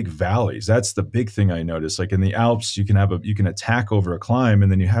no big valleys. That's the big thing I noticed. Like in the Alps, you can attack over a climb and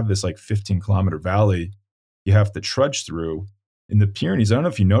then you have this like 15-kilometer valley you have to trudge through. In the Pyrenees, I don't know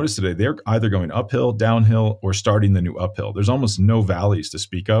if you noticed today, they're either going uphill, downhill, or starting the new uphill. There's almost no valleys to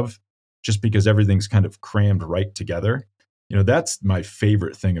speak of just because everything's kind of crammed right together. That's my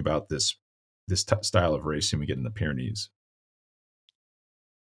favorite thing about this style of racing we get in the Pyrenees.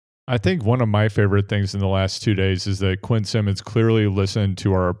 I think one of my favorite things in the last 2 days is that Quinn Simmons clearly listened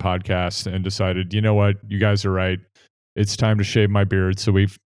to our podcast and decided, you know what, you guys are right. It's time to shave my beard. So we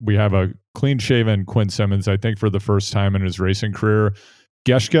have a clean shaven Quinn Simmons, I think, for the first time in his racing career.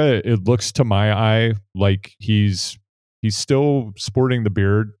 Geschke, it looks to my eye like he's still sporting the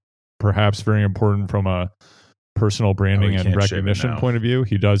beard, perhaps very important from a personal branding and recognition point of view.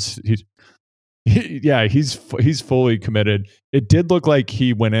 He's fully committed. It did look like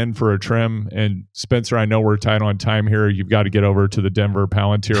he went in for a trim. And Spencer, I know we're tight on time here. You've got to get over to the Denver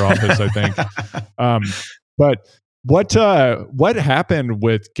Palantir office, I think. But what happened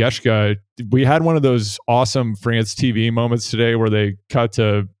with Geschke? We had one of those awesome France TV moments today where they cut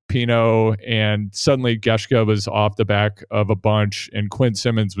to Pinot and suddenly Geschke was off the back of a bunch and Quinn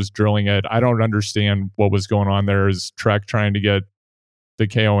Simmons was drilling it. I don't understand what was going on there. Is Trek trying to get the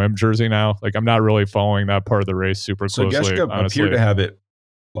KOM jersey now? Like, I'm not really following that part of the race super closely. So Geschke appeared to have it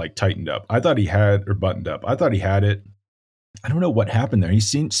like tightened up. I thought he had, or buttoned up. I thought he had it. I don't know what happened there. He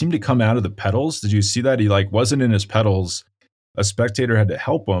seemed to come out of the pedals. Did you see that? He wasn't in his pedals. A spectator had to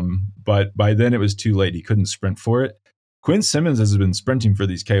help him, but by then it was too late. He couldn't sprint for it. Quinn Simmons has been sprinting for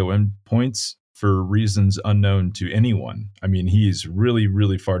these KOM points for reasons unknown to anyone. I mean, he's really,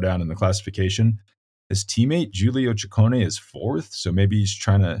 really far down in the classification. His teammate, Giulio Ciccone, is 4th, so maybe he's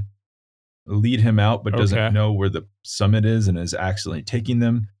trying to lead him out but doesn't know where the summit is and is accidentally taking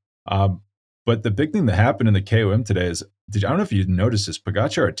them. But the big thing that happened in the KOM today is, I don't know if you noticed this,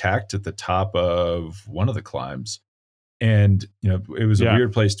 Pogacar attacked at the top of one of the climbs. And, it was a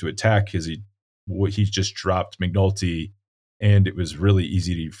weird place to attack because he just dropped McNulty, and it was really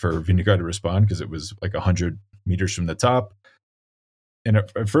easy for Vingegaard to respond because it was like 100 meters from the top. And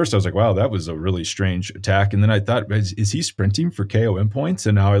at first I was like, wow, that was a really strange attack. And then I thought, is he sprinting for KOM points?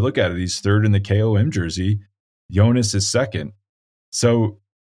 And now I look at it, he's 3rd in the KOM jersey. Jonas is 2nd. So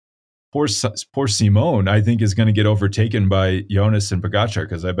poor Simon, I think, is going to get overtaken by Jonas and Pogacar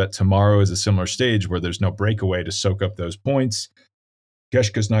because I bet tomorrow is a similar stage where there's no breakaway to soak up those points.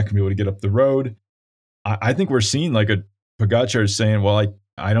 Geschke's not going to be able to get up the road. I think we're seeing like a Pogacar saying, well,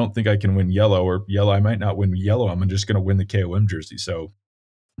 I don't think I can win yellow, or yellow, I might not win yellow. I'm just going to win the KOM jersey. So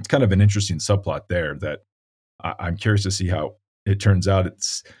it's kind of an interesting subplot there that I'm curious to see how it turns out.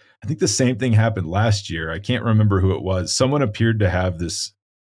 I think the same thing happened last year. I can't remember who it was. Someone appeared to have this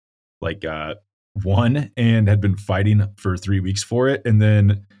won and had been fighting for 3 weeks for it. And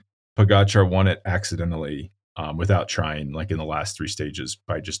then Pogacar won it accidentally without trying, like in the last 3 stages,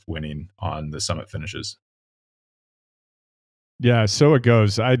 by just winning on the summit finishes. Yeah, so it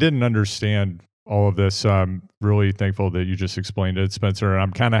goes. I didn't understand all of this. So I'm really thankful that you just explained it, Spencer. And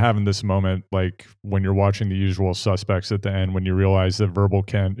I'm kind of having this moment like when you're watching The Usual Suspects at the end, when you realize that Verbal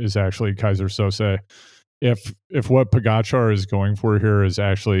Kent is actually Kaiser Sose. If what Pogacar is going for here is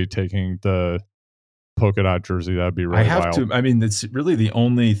actually taking the polka dot jersey, that'd be really wild. I mean, it's really the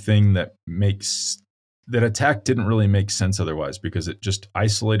only thing that makes that attack didn't really make sense otherwise, because it just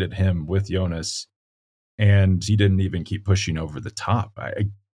isolated him with Jonas, and he didn't even keep pushing over the top.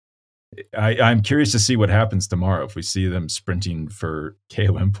 I'm curious to see what happens tomorrow if we see them sprinting for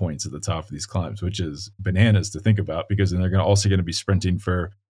KOM points at the top of these climbs, which is bananas to think about, because then they're also going to be sprinting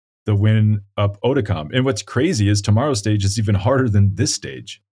for the win up Oudecombe. And what's crazy is tomorrow's stage is even harder than this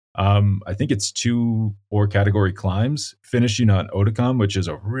stage. I think it's 2 4 category climbs finishing on Oudecombe, which is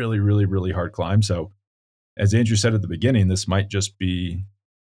a really, really, really hard climb. So as Andrew said at the beginning, this might just be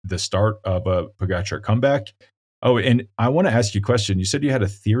the start of a Pogacar comeback. Oh, and I want to ask you a question. You said you had a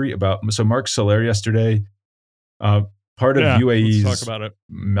theory about, so Marc Soler yesterday, part of UAE's let's talk about it.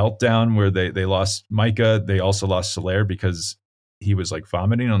 Meltdown where they lost Micah. They also lost Soler because he was like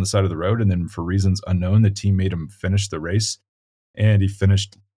vomiting on the side of the road. And then for reasons unknown, the team made him finish the race. And he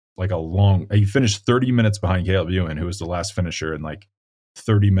finished he finished 30 minutes behind Caleb Ewan, who was the last finisher, and like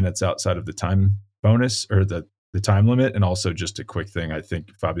 30 minutes outside of the time bonus or the time limit. And also just a quick thing, I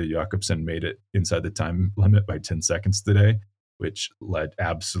think Fabio Jakobsen made it inside the time limit by 10 seconds today, which led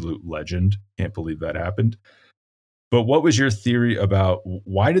absolute legend. Can't believe that happened. But what was your theory about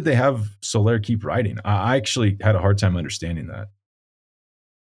why did they have Soler keep riding? I actually had a hard time understanding that.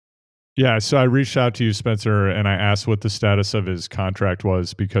 Yeah, so I reached out to you, Spencer, and I asked what the status of his contract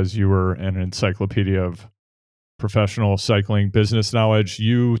was, because you were an encyclopedia of professional cycling business knowledge.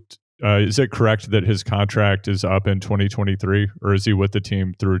 Is it correct that his contract is up in 2023, or is he with the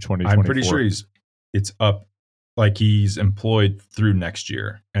team through 2024? I'm pretty sure it's up, like he's employed through next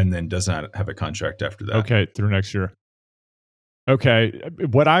year and then does not have a contract after that. Okay, through next year. Okay.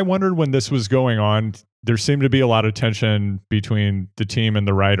 What I wondered when this was going on, there seemed to be a lot of tension between the team and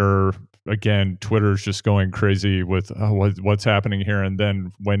the writer. Again, Twitter's just going crazy with what's happening here. And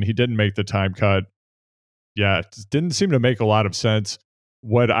then when he didn't make the time cut, yeah, it didn't seem to make a lot of sense.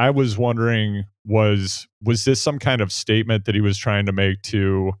 What I was wondering was this some kind of statement that he was trying to make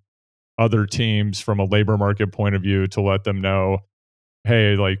to other teams from a labor market point of view to let them know,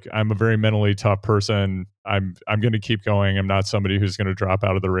 hey, like I'm a very mentally tough person. I'm going to keep going. I'm not somebody who's going to drop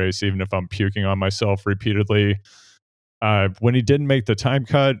out of the race, even if I'm puking on myself repeatedly. When he didn't make the time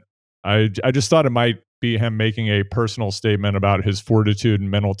cut, I just thought it might be him making a personal statement about his fortitude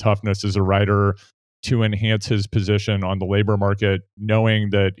and mental toughness as a writer to enhance his position on the labor market,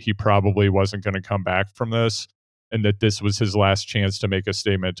 knowing that he probably wasn't going to come back from this and that this was his last chance to make a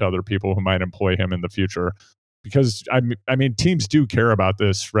statement to other people who might employ him in the future. Because I mean, teams do care about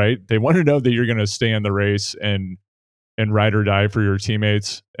this, right? They want to know that you're going to stay in the race and ride or die for your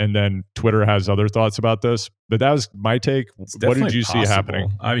teammates. And then Twitter has other thoughts about this. But that was my take. What did you see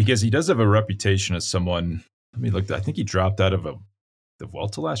happening? I mean, because he does have a reputation as someone. Let me look. I think he dropped out of the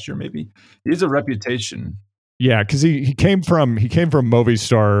Vuelta last year. Maybe he has a reputation. Yeah, because he came from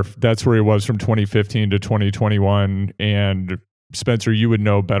Movistar. That's where he was from 2015 to 2021. And Spencer, you would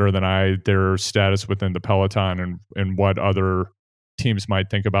know better than I their status within the peloton and what other teams might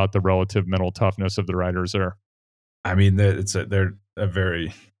think about the relative mental toughness of the riders there. I mean, they're a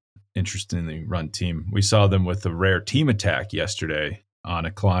very interestingly run team. We saw them with a rare team attack yesterday on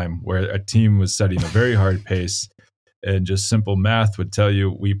a climb where a team was setting a very hard pace, and just simple math would tell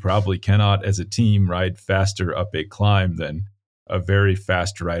you we probably cannot, as a team, ride faster up a climb than a very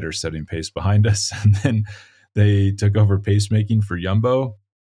fast rider setting pace behind us. And then they took over pacemaking for Jumbo.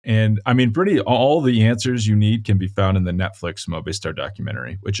 And I mean, all the answers you need can be found in the Netflix Movistar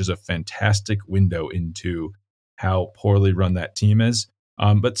documentary, which is a fantastic window into how poorly run that team is.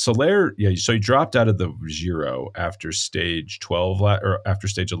 But Soler, yeah, so he dropped out of the Giro after stage 12 or after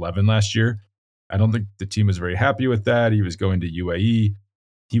stage 11 last year. I don't think the team was very happy with that. He was going to UAE.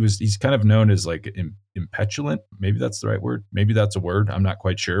 He's kind of known as like impetulant. Maybe that's the right word. Maybe that's a word. I'm not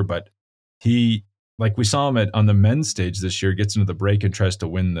quite sure. But he, like we saw him on the men's stage this year, gets into the break and tries to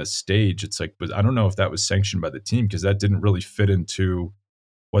win the stage. It's like, but I don't know if that was sanctioned by the team because that didn't really fit into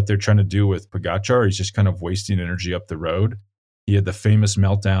what they're trying to do with Pogacar. He's just kind of wasting energy up the road. He had the famous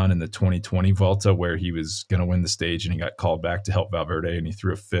meltdown in the 2020 Vuelta where he was going to win the stage and he got called back to help Valverde and he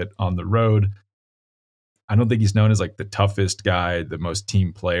threw a fit on the road. I don't think he's known as like the toughest guy, the most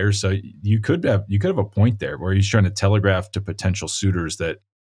team player. So you could have a point there where he's trying to telegraph to potential suitors that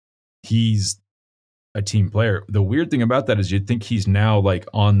he's a team player. The weird thing about that is you'd think he's now like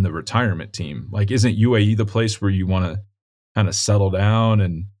on the retirement team. Like, isn't UAE the place where you want to kind of settle down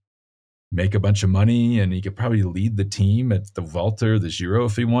and make a bunch of money? And he could probably lead the team at the Vuelta or the Giro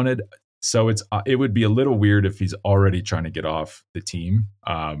if he wanted. So it would be a little weird if he's already trying to get off the team.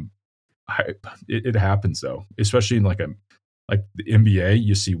 It happens though, especially in like the NBA,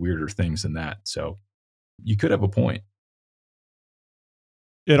 you see weirder things than that. So you could have a point.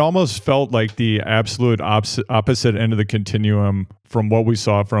 It almost felt like the absolute opposite end of the continuum from what we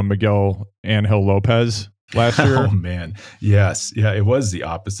saw from Miguel Angel Lopez last year. Oh man, yes, yeah, it was the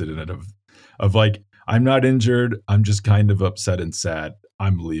opposite end of like, I'm not injured, I'm just kind of upset and sad,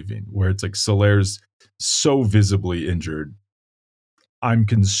 I'm leaving. Where it's like Soler's so visibly injured. I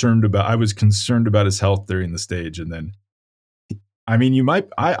was concerned about his health during the stage, and then, I mean,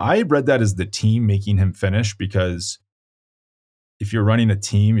 I read that as the team making him finish because if you're running a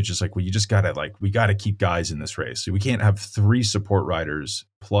team, it's just like, well, we gotta keep guys in this race. So we can't have 3 support riders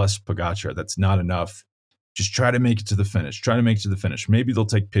plus Pogacar. That's not enough. Just try to make it to the finish. Maybe they'll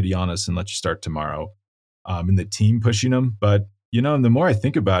take pity on us and let you start tomorrow. And the team pushing them. But, you know, the more I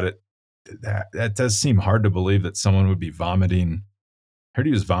think about it, that does seem hard to believe that someone would be vomiting. I heard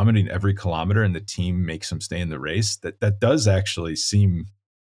he was vomiting every kilometer and the team makes him stay in the race. That does actually seem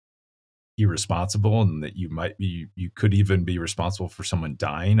irresponsible, and that you could even be responsible for someone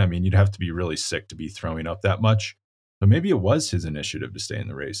dying. I mean, you'd have to be really sick to be throwing up that much. But maybe it was his initiative to stay in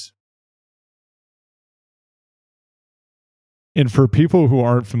the race. And for people who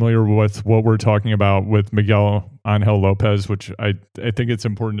aren't familiar with what we're talking about with Miguel Angel Lopez, which I think it's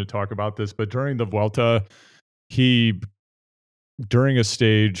important to talk about this, but during the Vuelta, during a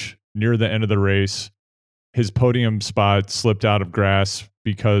stage near the end of the race, his podium spot slipped out of grasp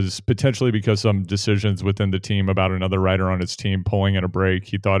potentially because some decisions within the team about another rider on his team pulling in a break.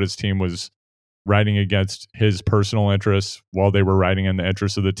 He thought his team was riding against his personal interests while they were riding in the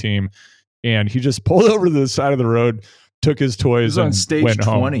interests of the team. And he just pulled over to the side of the road, took his He toys was on and stage went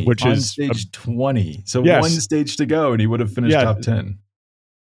home, 20, which on is stage 20. So yes. one stage to go, and he would have finished Yeah. top 10.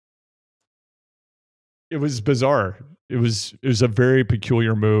 It was bizarre. It was a very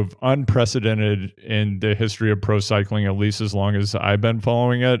peculiar move, unprecedented in the history of pro cycling, at least as long as I've been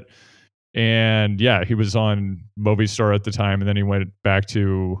following it. And yeah, he was on Movistar at the time, and then he went back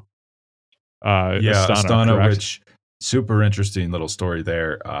to Astana, which super interesting little story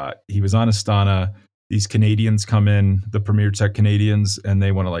there. He was on Astana. These Canadians come in, the Premier Tech Canadians, and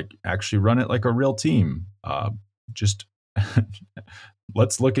they want to like actually run it like a real team. Just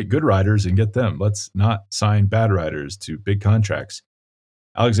let's look at good riders and get them. Let's not sign bad riders to big contracts.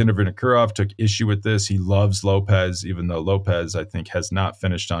 Alexander Vinokurov took issue with this. He loves Lopez, even though Lopez, I think, has not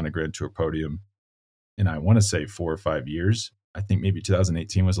finished on a Grand Tour podium in, I want to say, 4 or 5 years. I think maybe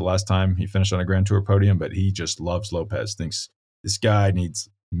 2018 was the last time he finished on a Grand Tour podium, but he just loves Lopez, thinks this guy needs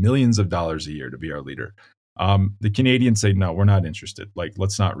millions of dollars a year to be our leader. The Canadians say, no, we're not interested. Like,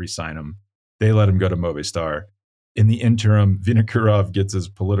 let's not re-sign him. They let him go to Movistar. In the interim, Vinokurov gets his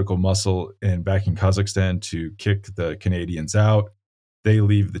political muscle back in Kazakhstan to kick the Canadians out. They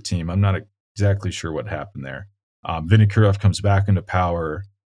leave the team. I'm not exactly sure what happened there. Vinokurov comes back into power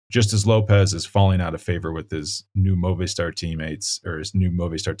just as Lopez is falling out of favor with his new Movistar teammates or his new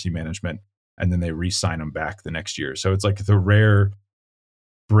Movistar team management, and then they re-sign him back the next year. So it's like the rare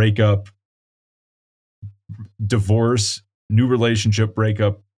breakup, divorce, new relationship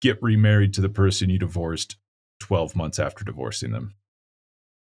breakup, get remarried to the person you divorced 12 months after divorcing them.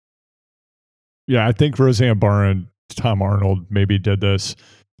 Yeah, I think Roseanne Barr and Tom Arnold maybe did this.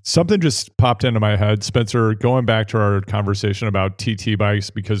 Something just popped into my head, Spencer, going back to our conversation about TT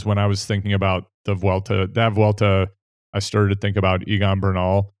bikes, because when I was thinking about that Vuelta, I started to think about Egan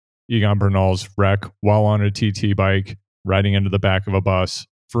Bernal. Egan Bernal's wreck while on a TT bike, riding into the back of a bus.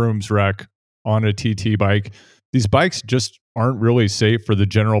 Froome's wreck on a TT bike. These bikes just aren't really safe for the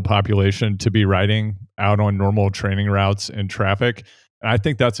general population to be riding out on normal training routes and traffic. And I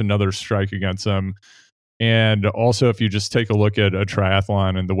think that's another strike against them. And also, if you just take a look at a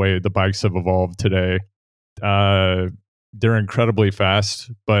triathlon and the way the bikes have evolved today, they're incredibly fast,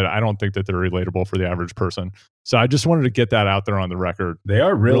 but I don't think that they're relatable for the average person. So I just wanted to get that out there on the record. They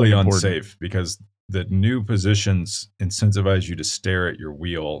are really unsafe because the new positions incentivize you to stare at your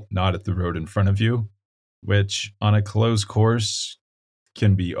wheel, not at the road in front of you, which on a closed course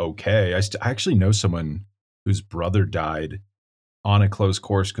can be okay. I actually know someone whose brother died on a closed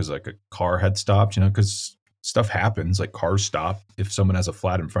course because like a car had stopped, because stuff happens, like cars stop if someone has a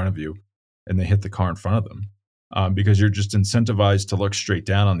flat in front of you and they hit the car in front of them, because you're just incentivized to look straight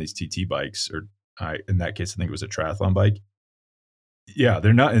down on these TT bikes, or in that case, I think it was a triathlon bike. Yeah,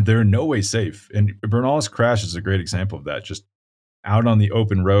 they're in no way safe. And Bernal's crash is a great example of that. Just out on the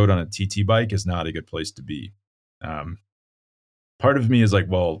open road on a TT bike is not a good place to be. Part of me is like,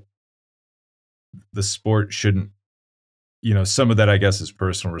 well, the sport shouldn't, some of that, I guess, is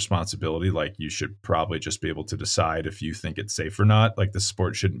personal responsibility. Like, you should probably just be able to decide if you think it's safe or not. Like, the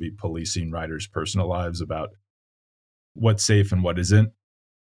sport shouldn't be policing riders' personal lives about what's safe and what isn't.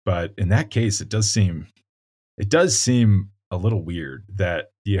 But in that case, it does seem a little weird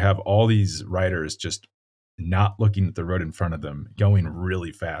that you have all these riders just not looking at the road in front of them, going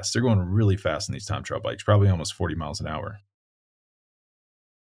really fast. They're going really fast in these time trial bikes, probably almost 40 miles an hour.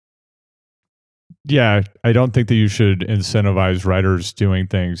 Yeah, I don't think that you should incentivize riders doing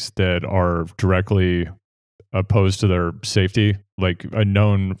things that are directly opposed to their safety, like a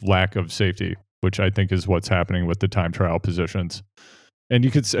known lack of safety, which I think is what's happening with the time trial positions. And you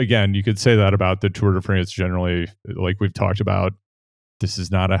could say that about the Tour de France generally, like we've talked about. This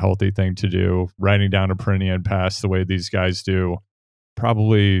is not a healthy thing to do. Riding down a Pyrenean pass the way these guys do,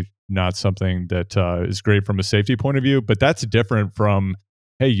 probably not something that is great from a safety point of view, but that's different from,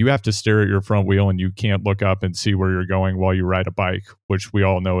 hey, you have to stare at your front wheel and you can't look up and see where you're going while you ride a bike, which we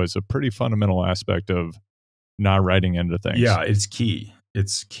all know is a pretty fundamental aspect of not riding into things. Yeah, it's key.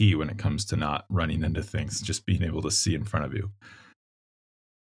 It's key when it comes to not running into things, just being able to see in front of you.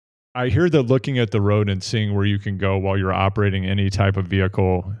 I hear that looking at the road and seeing where you can go while you're operating any type of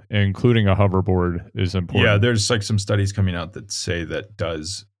vehicle, including a hoverboard, is important. Yeah, there's like some studies coming out that say that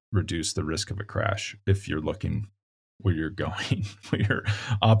does reduce the risk of a crash if you're looking where you're going, where you're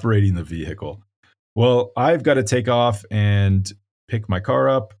operating the vehicle. Well, I've got to take off and pick my car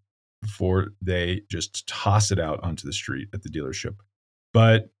up before they just toss it out onto the street at the dealership.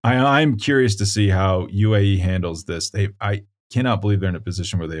 But I'm curious to see how UAE handles this. I cannot believe they're in a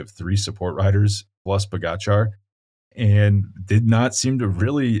position where they have 3 support riders plus Pogačar, and did not seem to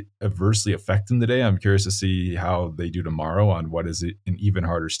really adversely affect them today. I'm curious to see how they do tomorrow on what is an even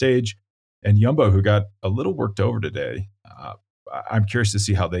harder stage. And Jumbo, who got a little worked over today, I'm curious to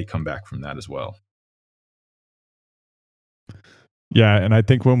see how they come back from that as well. Yeah, and I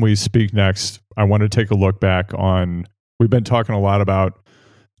think when we speak next, I want to take a look back on. We've been talking a lot about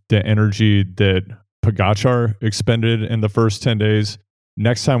the energy that Pogačar expended in the first 10 days.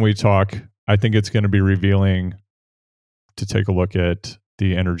 Next time we talk, I think it's going to be revealing to take a look at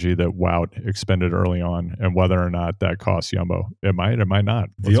the energy that Wout expended early on and whether or not that costs Jumbo. It might not.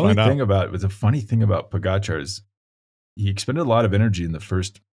 The only thing about the funny thing about Pogačar is he expended a lot of energy in the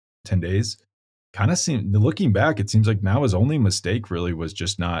first 10 days. Kind of seemed, looking back, it seems like now his only mistake really was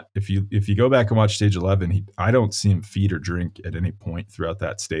just not, if you go back and watch stage 11, I don't see him feed or drink at any point throughout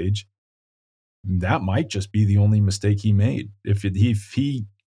that stage. That might just be the only mistake he made. If he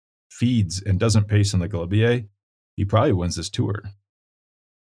feeds and doesn't pace in the Galibier, he probably wins this tour.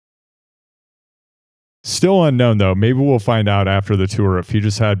 Still unknown, though. Maybe we'll find out after the tour if he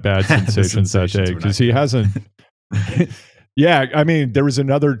just had bad sensations that day, because he hasn't. Yeah, I mean, there was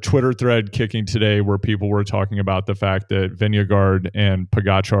another Twitter thread kicking today where people were talking about the fact that Vingegaard and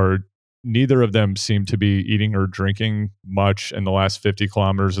Pogačar, neither of them seemed to be eating or drinking much in the last 50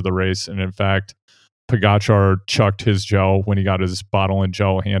 kilometers of the race. And in fact, Pogačar chucked his gel when he got his bottle and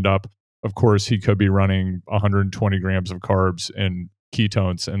gel hand up. Of course, he could be running 120 grams of carbs and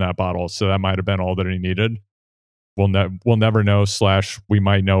ketones in that bottle. So that might have been all that he needed. We'll never know, / we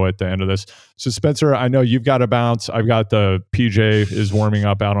might know at the end of this. So Spencer, I know you've got to bounce. I've got the PJ is warming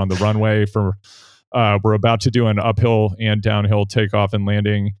up out on the runway for, we're about to do an uphill and downhill takeoff and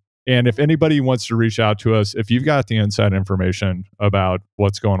landing. And if anybody wants to reach out to us, if you've got the inside information about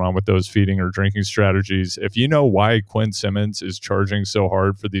what's going on with those feeding or drinking strategies, if you know why Quinn Simmons is charging so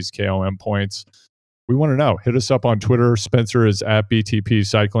hard for these KOM points, we want to know. Hit us up on Twitter. Spencer is at BTP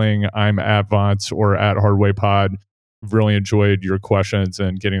Cycling. I'm at Vance or at Hardway Pod. Really enjoyed your questions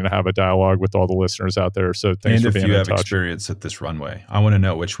and getting to have a dialogue with all the listeners out there. So thanks for being in touch. And if you have experience at this runway, I want to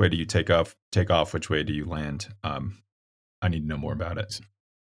know, which way do you take off, which way do you land? I need to know more about it.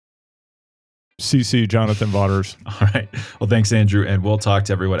 CC Jonathan Waters. All right. Well, thanks, Andrew. And we'll talk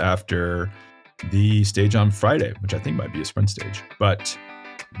to everyone after the stage on Friday, which I think might be a sprint stage. But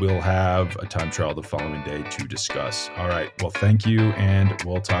we'll have a time trial the following day to discuss. All right. Well, thank you, and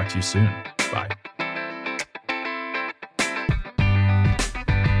we'll talk to you soon. Bye.